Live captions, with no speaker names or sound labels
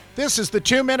This is the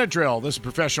 2-Minute Drill. This is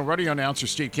professional rodeo announcer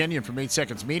Steve Kenyon from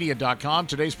 8secondsmedia.com.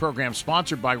 Today's program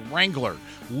sponsored by Wrangler.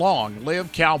 Long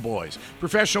live Cowboys.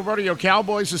 Professional Rodeo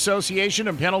Cowboys Association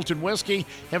and Pendleton Whiskey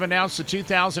have announced the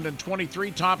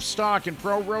 2023 top stock in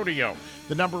pro rodeo.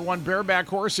 The number one bareback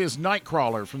horse is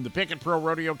Nightcrawler from the Pickett Pro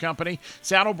Rodeo Company.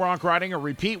 Saddle bronc riding, a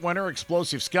repeat winner,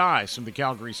 Explosive Skies from the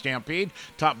Calgary Stampede.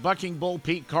 Top bucking bull,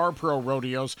 Pete Carr Pro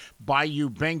Rodeos, Bayou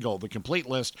Bengal. The complete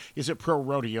list is at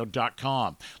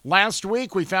ProRodeo.com. Last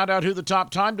week, we found out who the top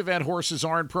timed event horses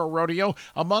are in pro rodeo.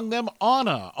 Among them,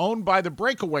 Anna, owned by the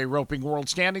breakaway roping world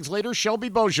standings leader, Shelby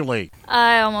Beaujolais.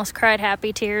 I almost cried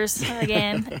happy tears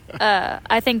again.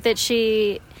 I think that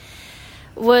she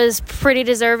was pretty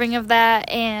deserving of that,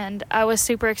 and I was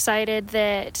super excited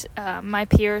that my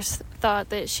peers thought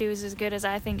that she was as good as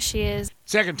I think she is.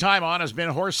 Second time on has been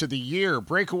Horse of the Year.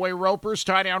 Breakaway ropers,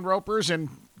 tie-down ropers, and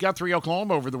Guthrie,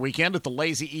 Oklahoma over the weekend at the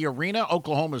Lazy E Arena,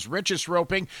 Oklahoma's richest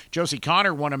roping. Josie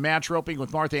Connor won a match roping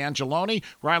with Martha Angeloni.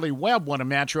 Riley Webb won a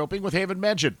match roping with Haven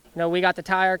Medjid. We got to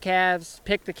tie our calves,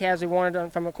 pick the calves we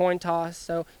wanted from a coin toss,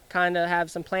 so kind of have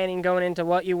some planning going into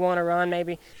what you want to run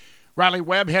maybe. Riley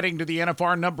Webb heading to the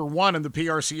NFR number one in the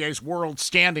PRCA's World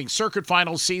Standing Circuit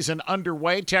Finals season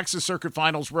underway. Texas Circuit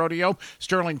Finals Rodeo.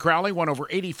 Sterling Crowley won over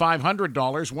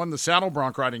 $8,500, won the saddle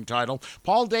bronc riding title.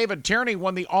 Paul David Tierney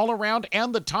won the all-around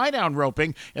and the tie-down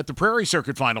roping at the Prairie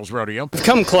Circuit Finals Rodeo. I've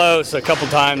come close a couple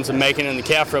times in making in the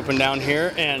calf roping down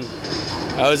here, and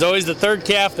I was always the third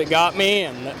calf that got me,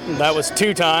 and that was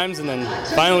 2 times, and then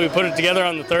finally we put it together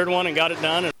on the third one and got it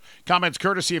done. Comments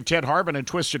courtesy of Ted Harbin and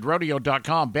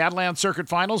TwistedRodeo.com. Badlands Circuit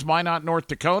Finals, Minot, North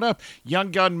Dakota.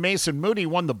 Young gun Mason Moody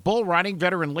won the bull riding.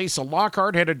 Veteran Lisa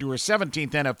Lockhart headed to her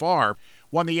 17th NFR.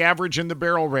 Won the average in the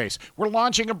barrel race. We're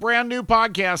launching a brand new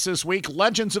podcast this week,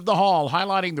 Legends of the Hall,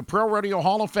 highlighting the Pro Rodeo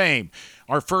Hall of Fame.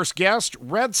 Our first guest,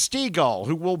 Red Steagall,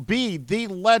 who will be the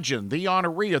legend, the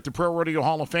honoree at the Pro Rodeo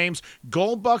Hall of Fame's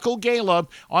Gold Buckle Gala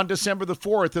on December the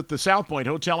 4th at the South Point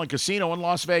Hotel and Casino in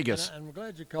Las Vegas. I'm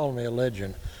glad you called me a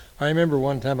legend. I remember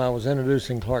one time I was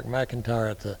introducing Clark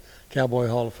McIntyre at the Cowboy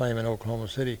Hall of Fame in Oklahoma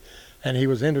City, and he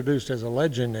was introduced as a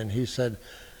legend, and he said,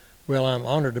 "Well, I'm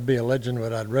honored to be a legend,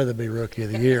 but I'd rather be Rookie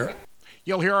of the Year."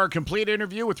 You'll hear our complete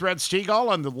interview with Red Steagall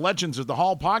on the Legends of the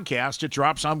Hall podcast. It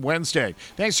drops on Wednesday.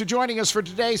 Thanks for joining us for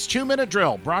today's 2-Minute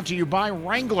Drill, brought to you by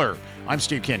Wrangler. I'm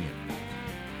Steve Kenyon.